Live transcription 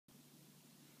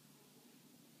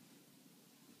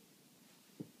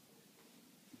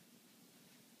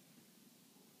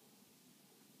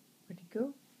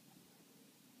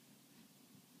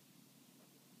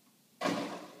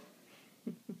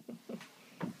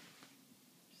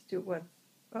do one.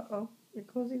 Uh-oh, you're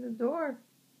closing the door.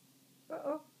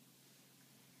 Uh-oh.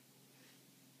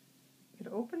 You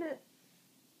gotta open it.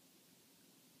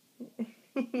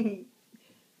 You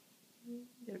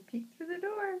gotta peek through the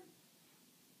door.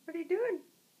 What are you doing?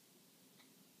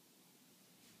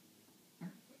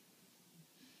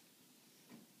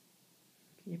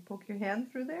 Can you poke your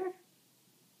hand through there?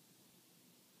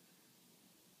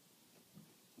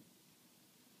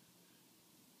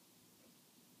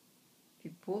 If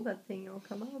you pull that thing, it'll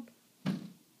come up.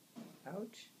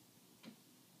 Ouch.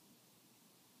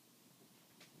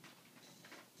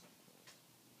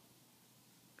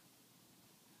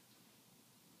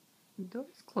 The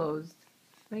door's closed.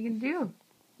 What are you gonna do?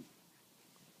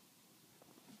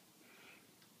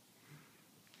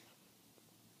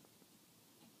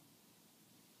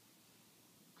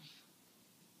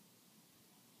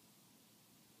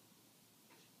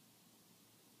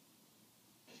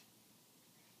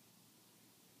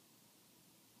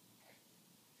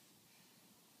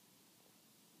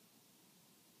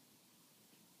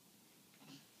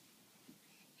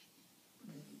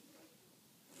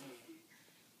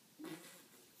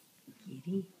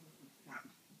 Kitty.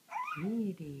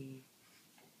 Kitty.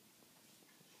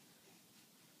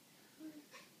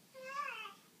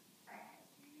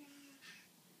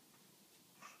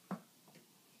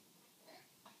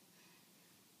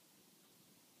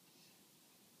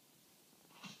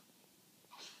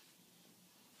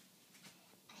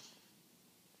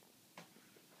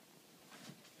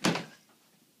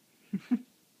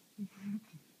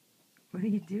 What are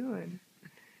you doing?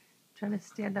 Trying to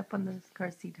stand up on the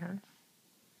car seat, huh?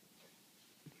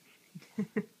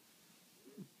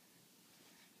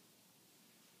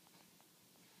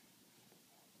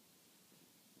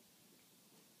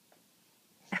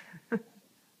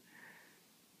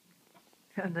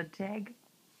 Found a tag.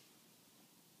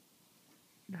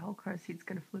 The whole car seat's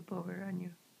gonna flip over on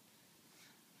you.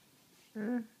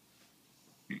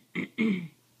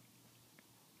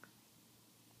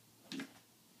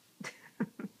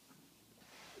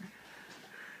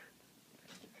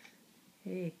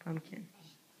 Hey, pumpkin.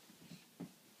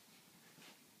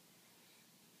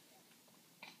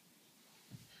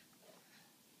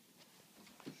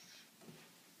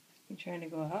 You trying to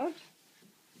go out?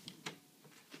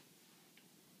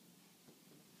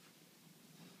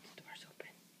 The door's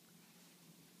open.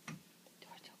 The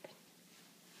door's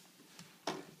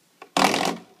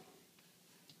open.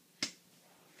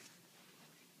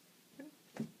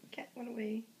 Cat went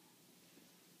away.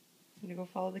 You gonna go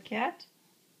follow the cat?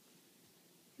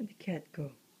 Where'd the cat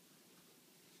go?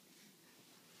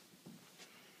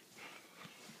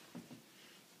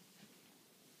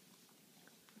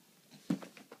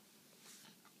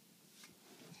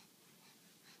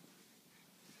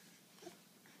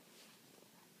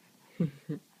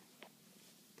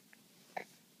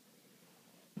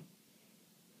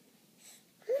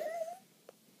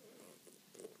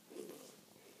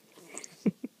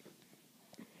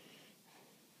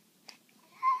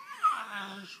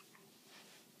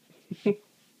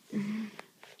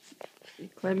 You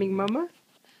climbing Mama?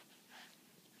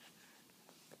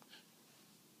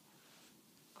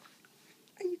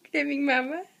 Are you climbing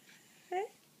Mama? Huh?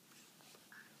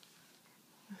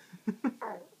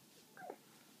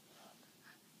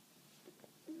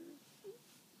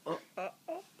 Oh,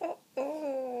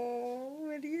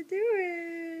 what are you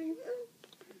doing?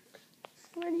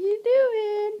 What are you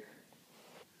doing?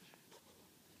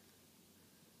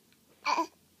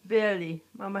 Belly.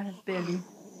 Mama has belly.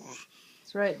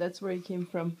 That's right, that's where he came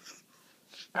from.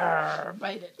 Arr,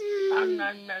 bite it. Nom,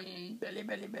 nom, nom. Belly,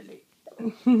 belly, belly.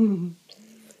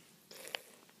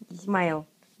 Smile.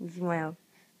 Smile.